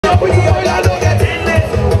up with the oil, I don't get in this.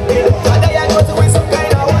 Father, I go to win some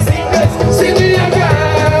kind of sickness. See me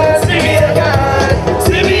again, see me again,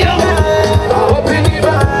 see me again. Up in the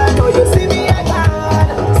van, oh you see me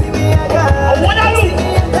again, see me again. I wanna look,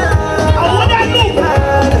 I wanna look.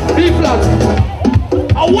 B flat.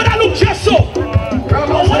 I wanna look just so. I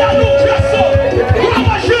wanna look just so.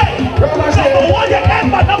 Number one, you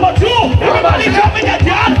end, but number two, everybody jump in your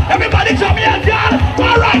yard. Everybody jump in your yard.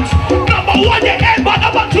 All right. Number one, you end, but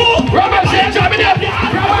number two, everybody jump in your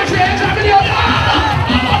yard. Everybody jump in your yard.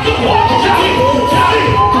 Number two,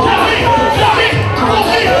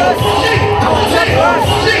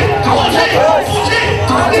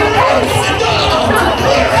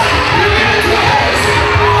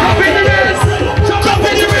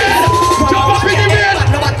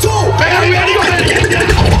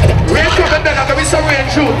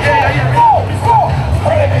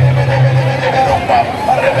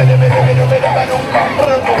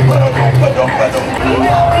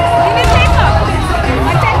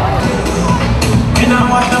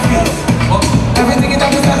 everything is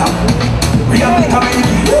up to setup. We are making a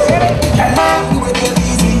do it real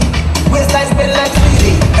easy. Waistline spin like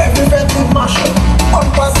easy. Every friend to mash up. Up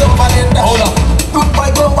and over in the hold up. Good boy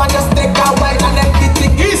go and just take a wine and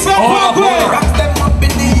everything. He's so popular. Rocks them up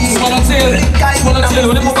in the heat. Swallow tail.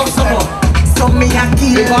 When they move up some more. So me a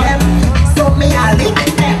kill them. So me a lick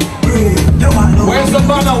them. Where's the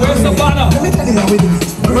banner? Where's the banner? Let me tell you how we do it.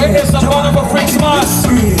 Where is the banner for Freaks Mass?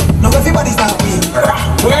 Now everybody's happy.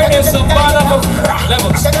 Where is the banner for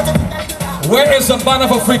levels? Where is the banner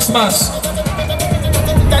for Freaks Mass?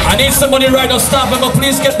 I need somebody right now, staff member,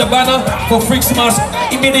 please get the banner for Freaks Mass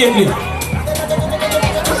immediately.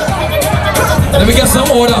 Let me get some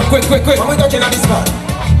order, quick. When we touching on this part,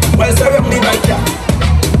 well, sorry, me right here.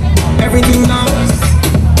 Everything nice,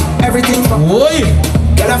 everything from boy.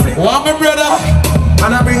 One my brother,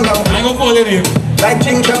 and I bring down. I go call it him. Like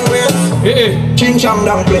Ching Chong ways, Ching Chong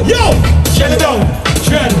down play. Yo, shut it down,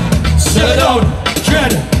 tread, shut it down,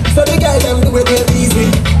 tread. So the guys them do it real easy.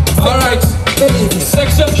 All right,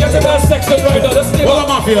 section, get the best section right now. Let's give up.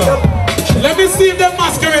 Mafia. Let me see if the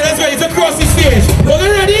masquerade is ready to cross the stage. Are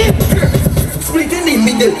they ready? Split in the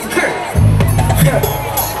middle.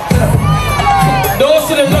 Those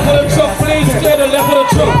to the left of the truck, please clear the left of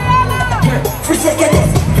the truck.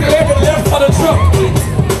 Clear the left of the truck.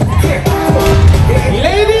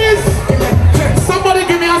 Ladies, somebody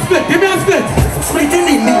give me a split. Give me a split. Split in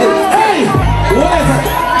the middle. Hey, what is it?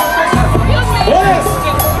 What is?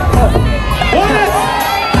 What is?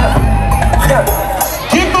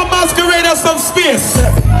 Give my masquerader some space.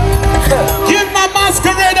 Give my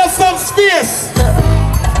masquerader some space.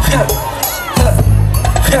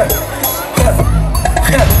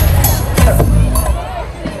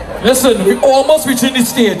 Listen, we're almost reaching the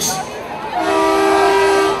stage.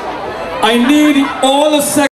 I need all the